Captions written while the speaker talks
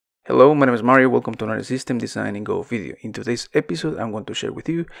Hello, my name is Mario. Welcome to another System Design in Go video. In today's episode, I'm going to share with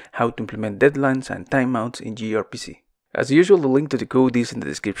you how to implement deadlines and timeouts in gRPC. As usual, the link to the code is in the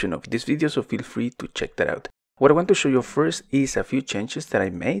description of this video, so feel free to check that out. What I want to show you first is a few changes that I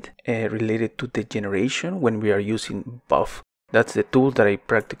made related to the generation when we are using buff. That's the tool that I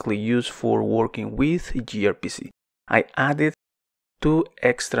practically use for working with gRPC. I added 2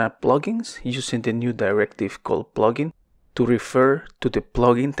 extra plugins using the new directive called plugin to refer to the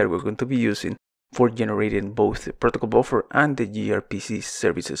plugin that we're going to be using for generating both the protocol buffer and the gRPC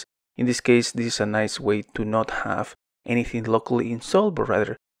services. In this case, this is a nice way to not have anything locally installed, but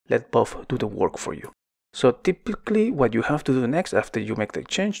rather let buff do the work for you. So typically what you have to do next after you make the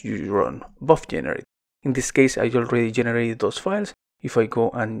change, you run buff generate. In this case, I already generated those files. If I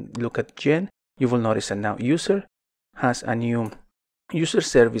go and look at gen, you will notice that now user has a new user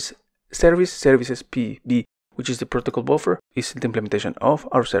services PB, which is the protocol buffer, is the implementation of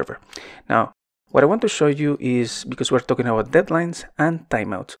our server. Now, what I want to show you is, because we're talking about deadlines and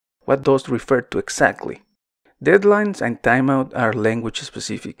timeouts, what those refer to exactly. Deadlines and timeout are language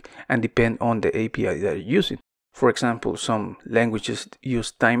specific and depend on the API that you're using. For example, some languages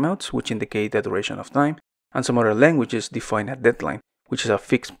use timeouts, which indicate the duration of time, and some other languages define a deadline, which is a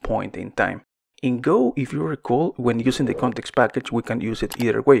fixed point in time. In Go, if you recall, when using the context package, we can use it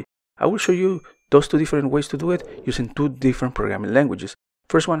either way. I will show you those 2 different ways to do it using 2 different programming languages.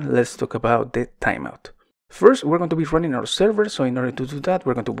 First one, let's talk about the timeout. First, we're going to be running our server, so in order to do that,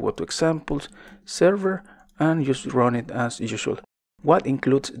 we're going to go to examples, server, and just run it as usual. What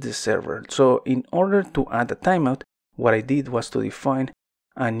includes the server? So in order to add a timeout, what I did was to define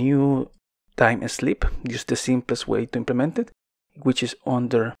a new time slip, just the simplest way to implement it, which is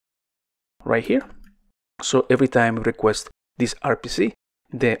under right here. So every time we request this RPC,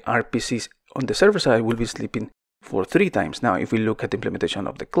 the RPCs on the server side will be sleeping for 3 times. Now, if we look at the implementation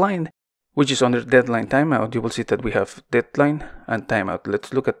of the client, which is under deadline timeout, you will see that we have deadline and timeout.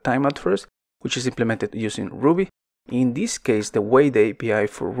 Let's look at timeout first, which is implemented using Ruby. In this case, the way the API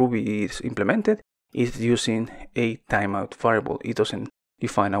for Ruby is implemented is using a timeout variable. It doesn't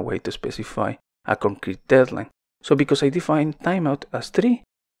define a way to specify a concrete deadline. So because I define timeout as 3,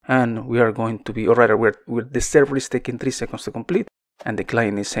 and we are going to be, or rather, the server is taking 3 seconds to complete, and the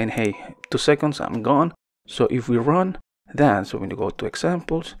client is saying, hey, 2 seconds, I'm gone. So if we run that, so when you go to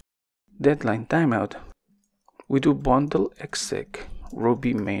examples, deadline timeout, we do bundle exec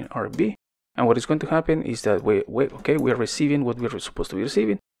ruby main rb, and what is going to happen is that we are receiving what we're supposed to be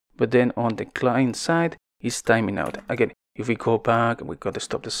receiving, but then on the client side is timing out. Again, if we go back, we got to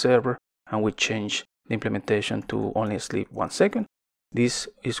stop the server and we change the implementation to only sleep 1 second, this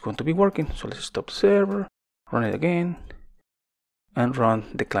is going to be working. So let's stop the server, run it again, and run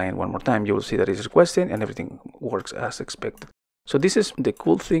the client one more time. You will see that it's requesting and everything works as expected. So this is the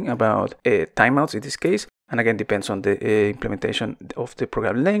cool thing about timeouts in this case, and again depends on the implementation of the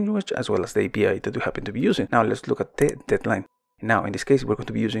programming language as well as the API that you happen to be using. Now let's look at the deadline. Now in this case we're going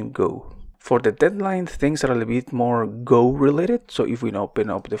to be using Go. For the deadline, things are a little bit more Go related. So if we open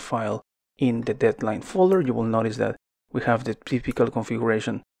up the file in the deadline folder, you will notice that we have the typical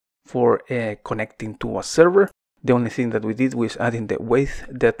configuration for connecting to a server. The only thing that we did was adding the with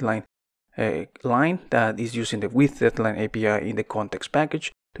deadline line that is using the with deadline API in the context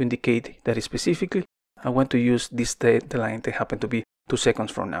package to indicate that specifically I want to use this deadline that happen to be 2 seconds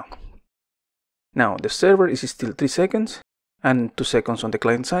from now. Now the server is still 3 seconds and 2 seconds on the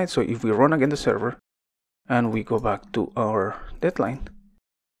client side. So if we run again the server and we go back to our deadline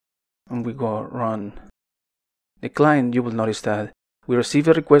and we go run the client, you will notice that we receive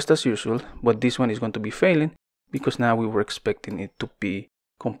a request as usual, but this one is going to be failing because now we were expecting it to be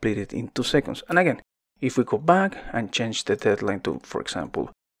completed in 2 seconds. And again, if we go back and change the deadline to, for example,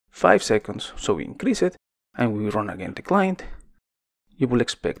 5 seconds, so we increase it, and we run again the client, you will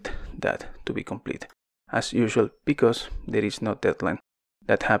expect that to be complete as usual because there is no deadline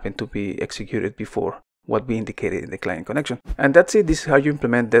that happened to be executed before what we indicated in the client connection. And that's it. This is how you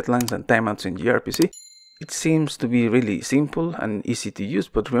implement deadlines and timeouts in gRPC. It seems to be really simple and easy to use,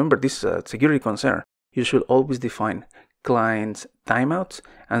 but remember, this is a security concern. You should always define client timeouts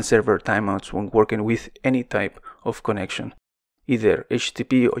and server timeouts when working with any type of connection, either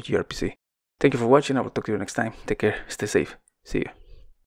HTTP or gRPC. Thank you for watching. I will talk to you next time. Take care. Stay safe. See you.